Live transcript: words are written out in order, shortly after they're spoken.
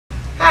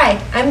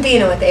I'm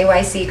Dina with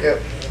AYC Group.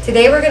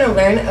 Today we're going to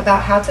learn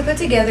about how to put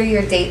together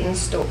your Dayton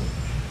stool.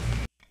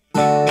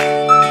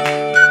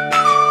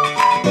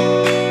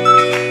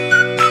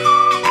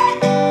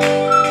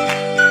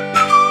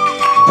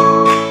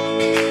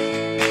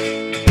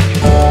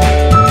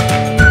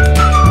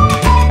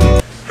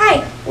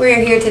 Hi,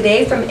 we're here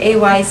today from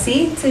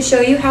AYC to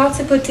show you how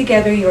to put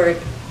together your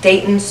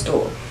Dayton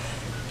stool.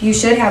 You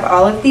should have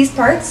all of these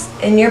parts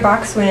in your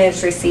box when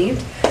it's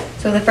received.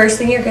 So the first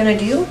thing you're going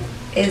to do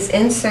is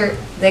insert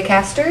the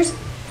casters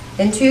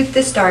into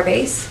the star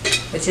base,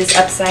 which is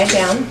upside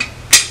down,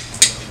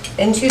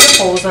 into the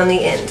holes on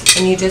the end,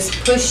 and you just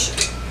push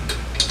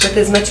with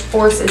as much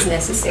force as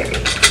necessary.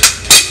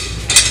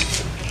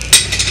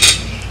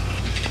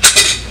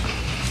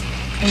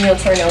 And you'll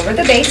turn over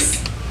the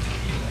base,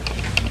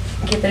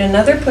 give it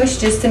another push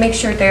just to make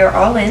sure they're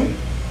all in.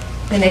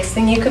 The next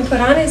thing you can put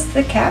on is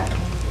the cap.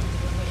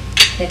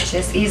 It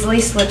just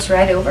easily slips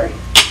right over.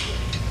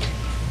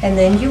 And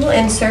then you will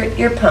insert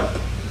your pump.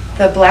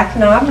 The black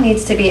knob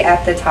needs to be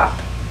at the top.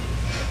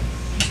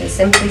 Just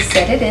simply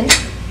set it in,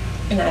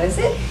 and that is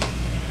it.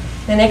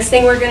 The next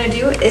thing we're going to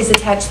do is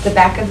attach the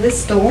back of the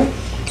stool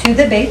to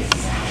the base.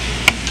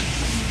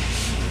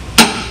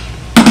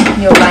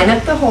 You'll line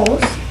up the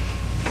holes.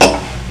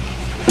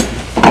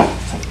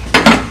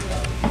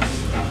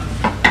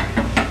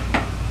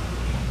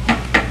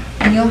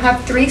 And you'll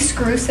have 3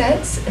 screw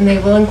sets, and they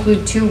will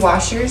include 2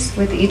 washers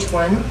with each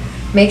one.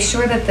 Make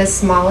sure that the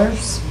smaller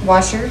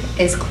washer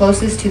is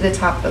closest to the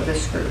top of the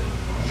screw.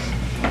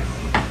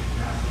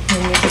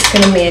 And you're just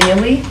going to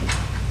manually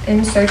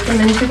insert them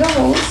into the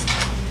holes.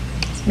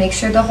 Just make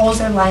sure the holes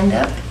are lined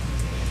up.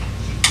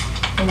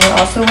 And you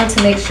also want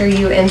to make sure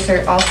you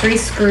insert all 3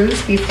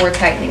 screws before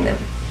tightening them.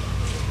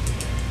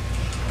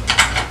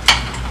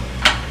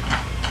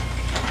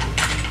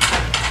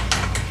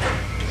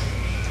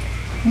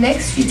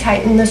 Next, you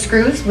tighten the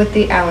screws with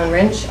the Allen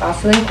wrench,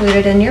 also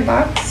included in your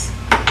box.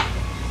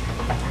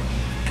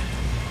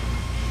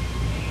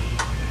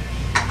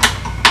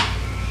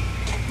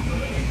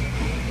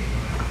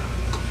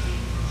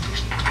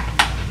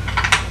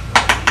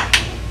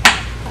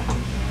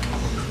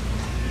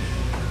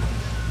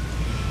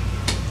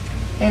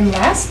 And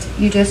last,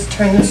 you just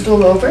turn the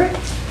stool over,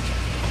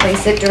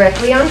 place it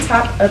directly on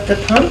top of the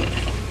pump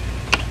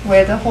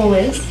where the hole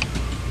is.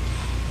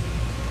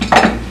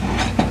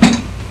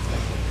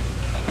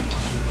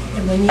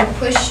 And when you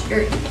push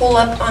or pull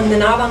up on the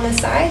knob on the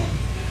side,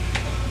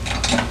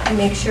 you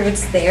make sure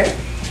it's there.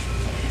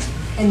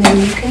 And then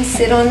you can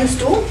sit on the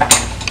stool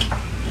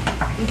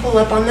and pull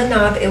up on the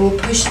knob. It will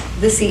push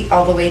the seat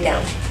all the way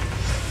down.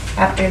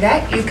 After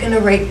that, you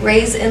can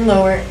raise and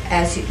lower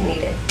as you need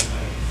it.